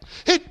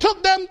 He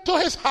took them to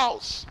his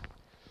house.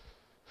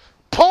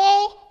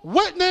 Paul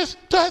witnessed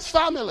to his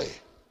family.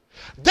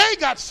 They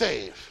got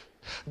saved.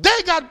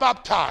 They got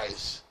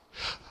baptized.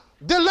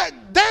 They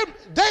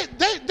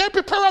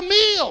prepare a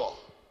meal.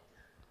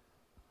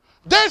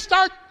 They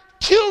start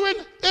curing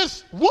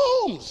his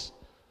wounds,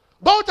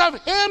 both of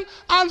him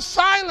and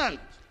Silas.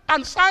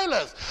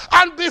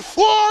 And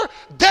before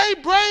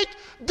daybreak,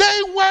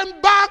 they went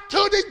back to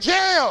the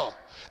jail.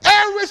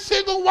 Every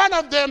single one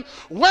of them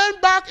went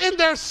back in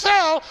their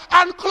cell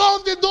and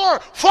closed the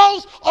door.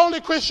 Folks, only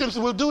Christians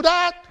will do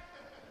that.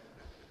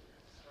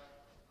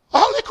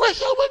 Only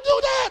Christians will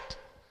do that.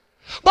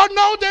 But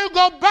no, they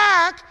go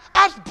back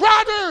as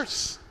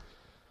brothers.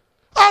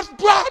 As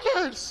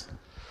brothers.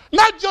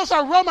 Not just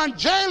a Roman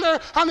jailer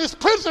and his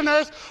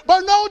prisoners,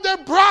 but no, they're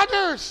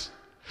brothers.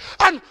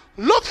 And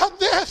look at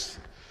this.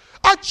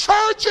 A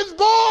church is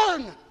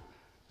born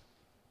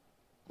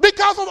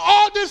because of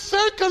all this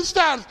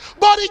circumstance.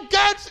 But it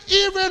gets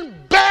even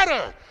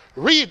better.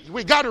 We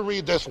got to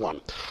read this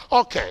one.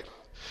 Okay.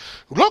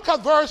 Look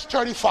at verse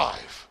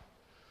 35.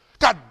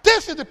 God,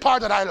 this is the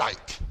part that I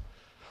like.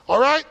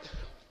 All right?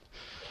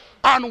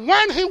 And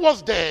when he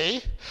was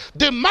day,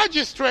 the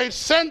magistrate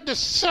sent the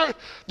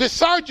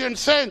sergeant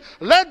saying,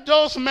 let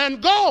those men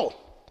go.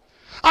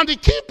 And the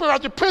keeper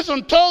of the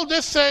prison told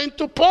this saying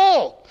to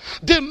Paul,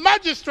 the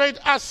magistrate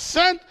has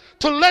sent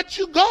to let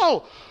you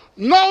go.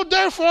 Now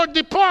therefore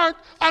depart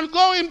and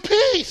go in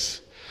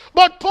peace.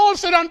 But Paul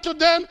said unto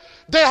them,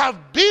 they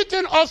have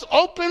beaten us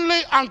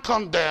openly and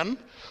condemned,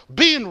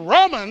 being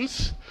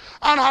Romans,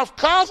 and have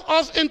cast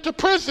us into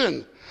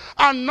prison.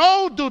 And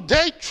now do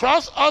they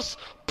trust us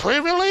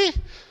privily?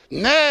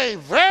 Nay,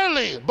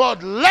 verily,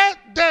 but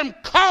let them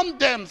come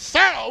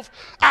themselves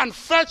and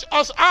fetch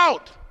us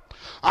out.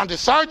 And the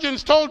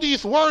sergeants told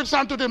these words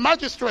unto the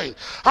magistrate,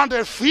 and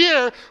they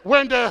feared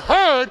when they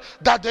heard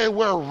that they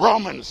were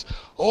Romans.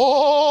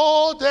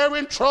 Oh, they're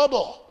in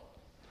trouble.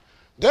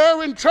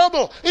 They're in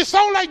trouble. It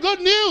sounds like good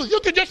news. You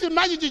can just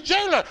imagine the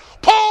jailer.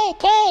 Paul,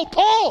 Paul,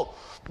 Paul.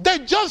 They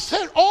just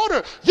sent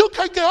order. You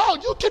can get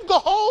out. You can go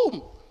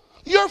home.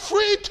 You're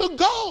free to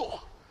go.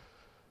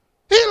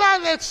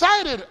 Eli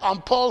excited.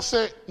 And Paul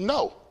said,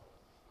 no,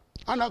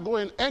 I'm not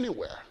going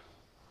anywhere.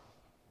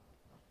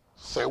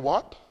 Say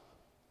what?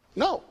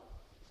 No.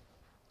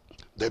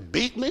 They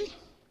beat me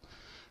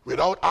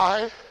without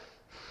a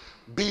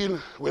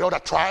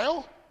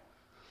trial,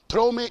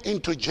 throw me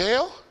into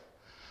jail,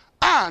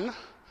 and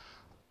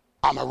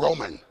I'm a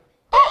Roman.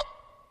 Oh!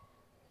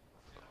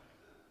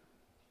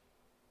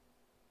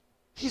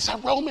 He's a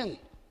Roman.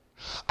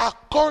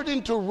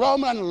 According to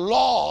Roman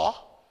law,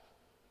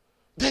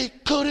 they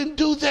couldn't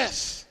do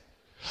this.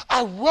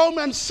 A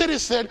Roman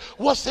citizen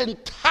was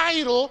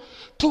entitled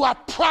to a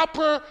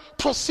proper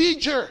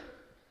procedure,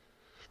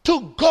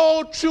 to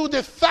go through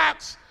the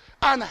facts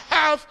and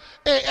have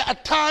a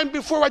time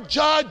before a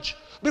judge,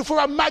 before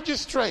a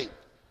magistrate.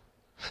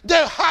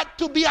 There had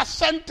to be a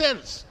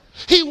sentence.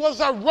 He was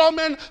a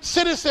Roman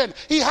citizen.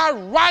 He had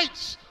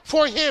rights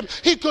for him.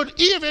 He could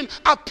even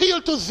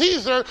appeal to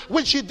Caesar,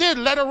 which he did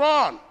later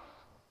on.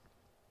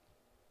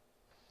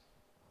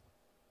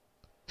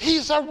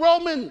 He's a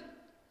Roman.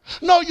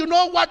 No, you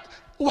know what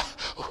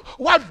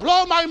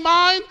blew my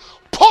mind?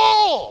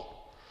 Paul,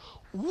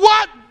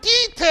 what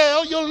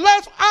detail you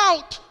left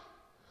out?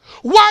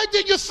 Why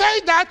did you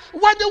say that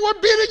when they were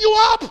beating you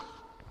up?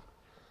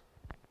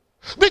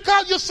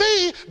 Because you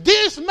see,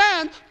 these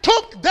men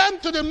took them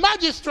to the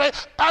magistrate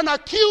and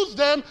accused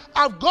them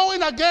of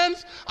going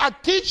against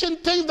teaching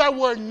things that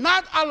were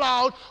not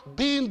allowed,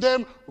 being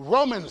them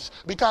Romans,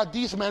 because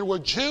these men were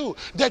Jews.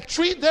 They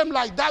treat them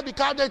like that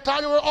because they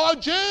thought they were all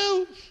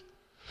Jews.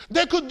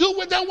 They could do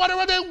with them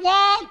whatever they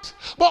want.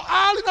 But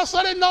all of a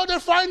sudden, now they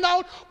find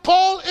out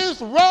Paul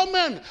is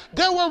Roman.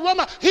 They were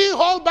Roman. He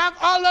held back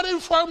all that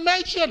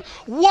information.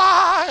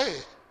 Why?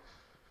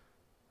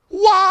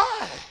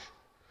 Why?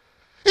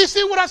 You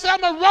see what I say?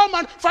 I'm a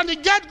Roman. From the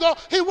get-go,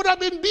 he would have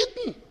been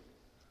beaten.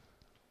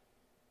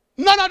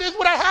 None of this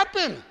would have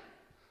happened.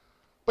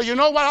 But you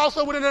know what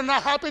also would have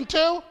not happened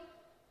too?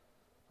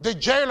 The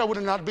jailer would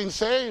have not been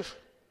saved.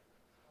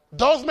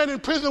 Those men in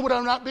prison would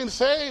have not been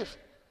saved.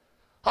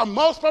 And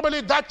most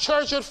probably that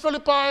church at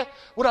Philippi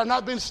would have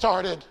not been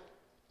started.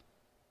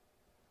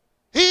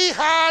 He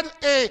had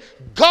a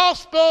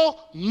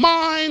gospel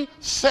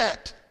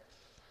mindset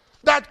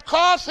that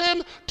caused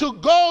him to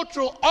go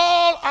through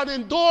all and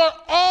endure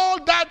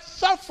all that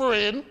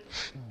suffering,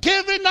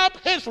 giving up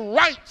his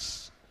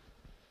rights,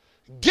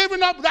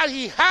 giving up that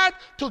he had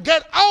to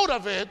get out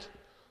of it,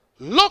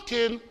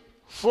 looking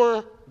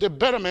for the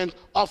betterment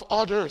of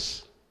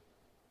others.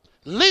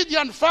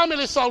 Lydian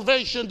family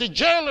salvation, the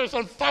jailers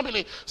and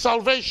family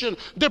salvation,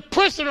 the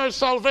prisoners'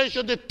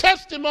 salvation, the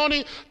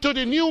testimony to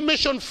the new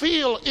mission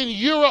field in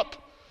Europe.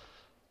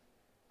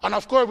 And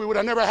of course, we would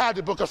have never had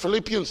the book of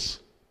Philippians.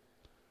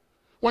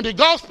 When the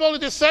gospel is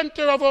the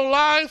center of our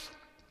life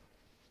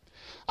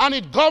and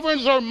it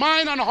governs our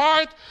mind and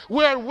heart,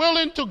 we are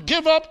willing to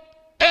give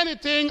up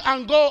anything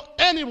and go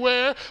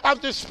anywhere as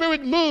the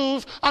Spirit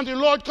moves and the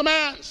Lord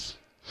commands.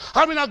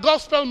 Having a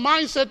gospel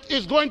mindset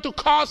is going to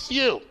cost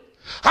you.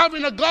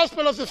 Having a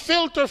gospel as a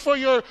filter for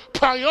your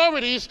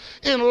priorities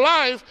in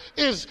life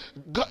is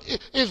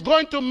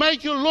going to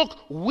make you look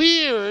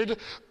weird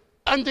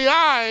in the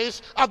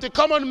eyes of the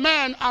common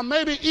man and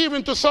maybe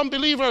even to some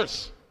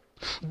believers.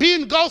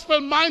 Being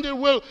gospel-minded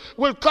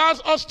will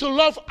cause us to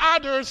love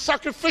others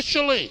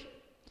sacrificially.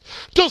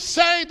 To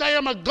say that I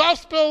am a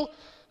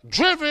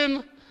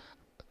gospel-driven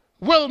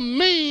will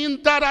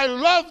mean that I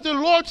love the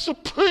Lord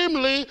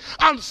supremely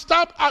and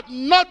stop at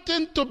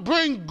nothing to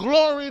bring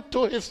glory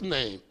to his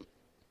name.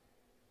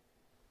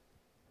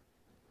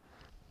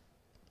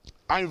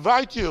 I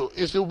invite you,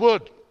 if you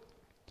would,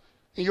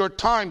 in your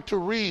time to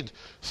read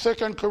 2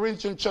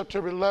 Corinthians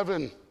chapter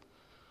 11,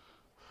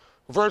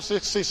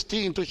 verses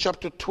 16 to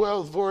chapter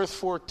 12, verse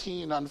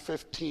 14 and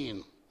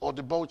 15, or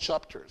the both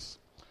chapters,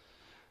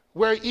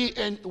 where he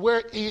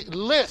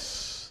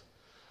lists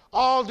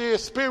all the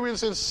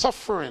experience and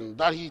suffering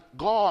that he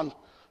gone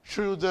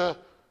through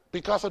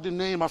because of the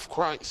name of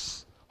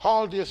Christ,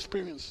 all the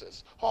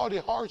experiences, all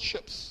the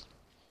hardships,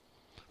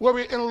 where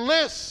he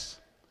enlists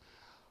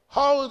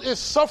how is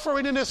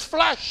suffering in his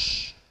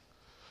flesh.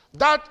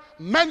 That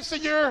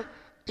messenger,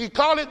 he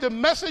called it the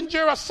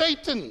messenger of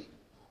Satan.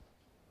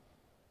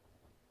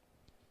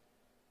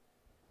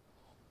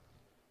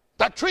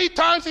 That 3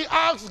 times he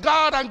asked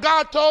God, and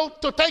God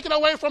told to take it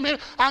away from him,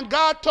 and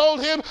God told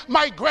him,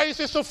 my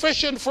grace is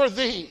sufficient for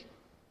thee.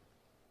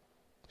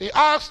 He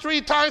asked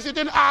 3 times, he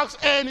didn't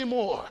ask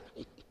anymore.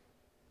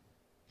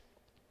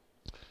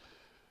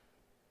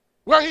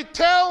 Where he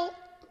tell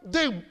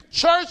the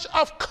church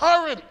of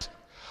Corinth,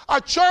 a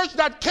church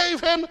that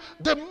gave him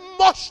the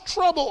most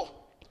trouble,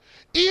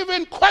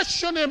 even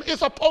questioning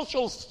his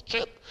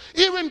apostleship,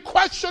 even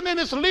questioning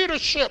his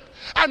leadership.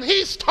 And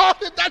he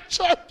started that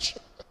church.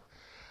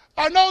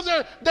 I know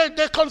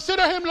they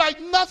consider him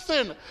like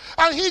nothing.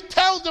 And he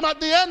tells them at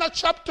the end of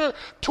chapter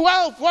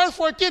 12, verse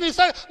 14, he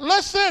said,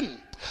 listen,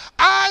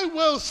 I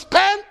will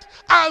spend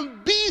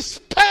and be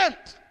spent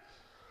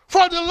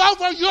for the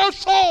love of your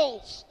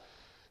souls.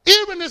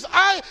 Even though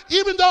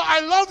I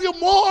love you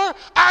more,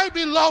 I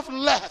be loved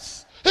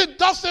less. It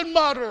doesn't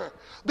matter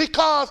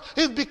because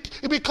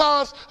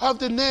of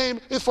the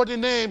name is for the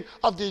name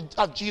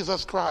of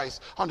Jesus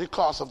Christ on the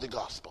cross of the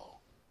gospel.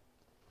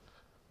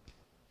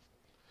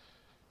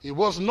 It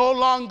was no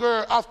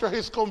longer, after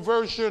his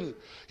conversion,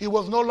 it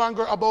was no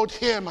longer about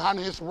him and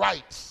his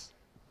rights.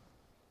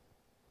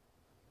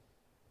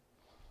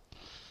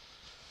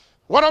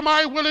 What am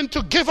I willing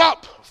to give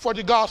up for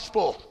the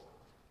gospel?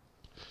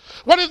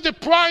 What is the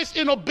price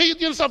in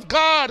obedience of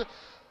God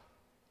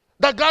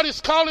that God is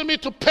calling me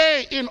to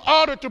pay in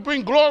order to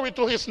bring glory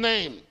to his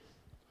name?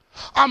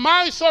 Am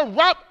I so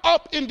wrapped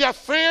up in the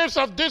affairs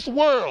of this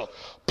world,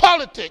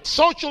 politics,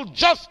 social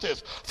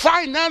justice,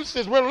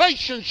 finances,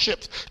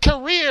 relationships,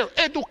 career,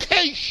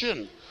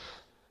 education,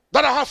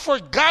 that I have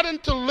forgotten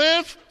to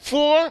live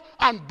for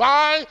and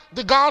by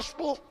the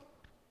gospel?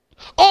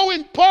 How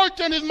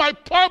important is my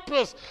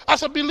purpose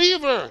as a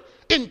believer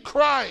in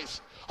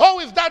Christ? How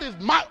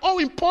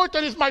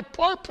important is my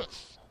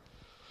purpose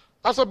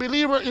as a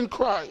believer in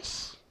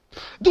Christ?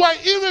 Do I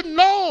even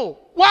know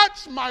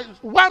what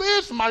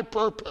is my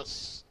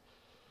purpose?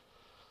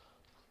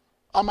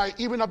 Am I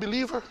even a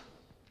believer?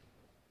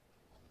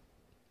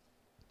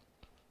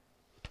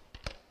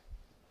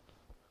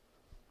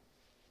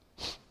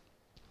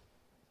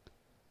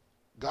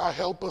 God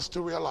help us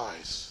to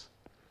realize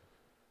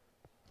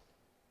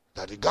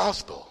that the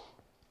gospel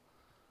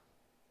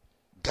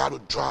got to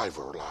drive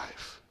our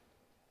life.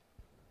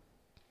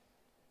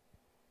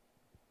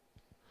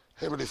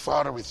 Heavenly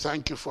Father, we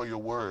thank you for your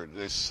word.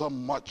 There's so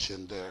much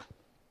in there.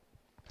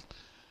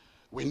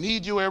 We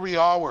need you every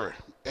hour.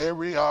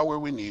 Every hour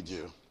we need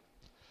you.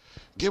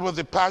 Give us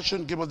the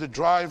passion, give us the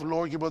drive,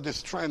 Lord, give us the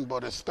strength,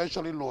 but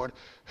especially, Lord,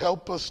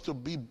 help us to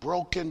be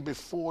broken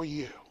before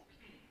you.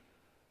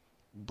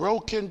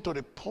 Broken to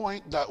the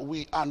point that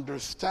we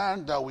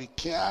understand that we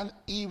can't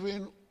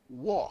even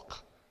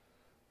walk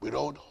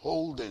without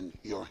holding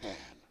your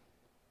hand.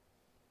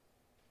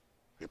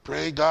 We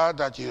pray, God,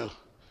 that you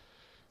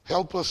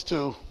help us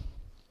to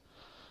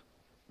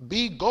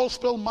be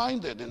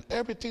gospel-minded in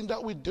everything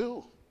that we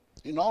do,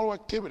 in all our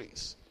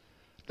activities.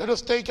 Let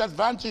us take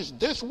advantage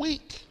this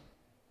week.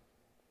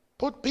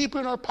 Put people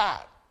in our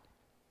path.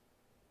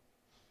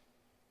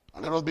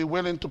 And let us be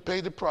willing to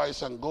pay the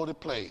price and go the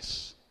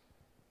place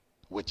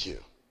with you.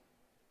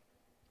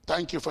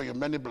 Thank you for your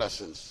many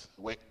blessings.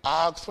 We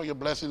ask for your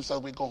blessings as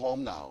we go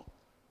home now,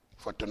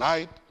 for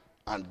tonight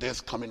and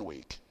this coming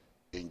week.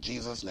 In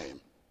Jesus' name,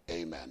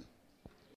 amen.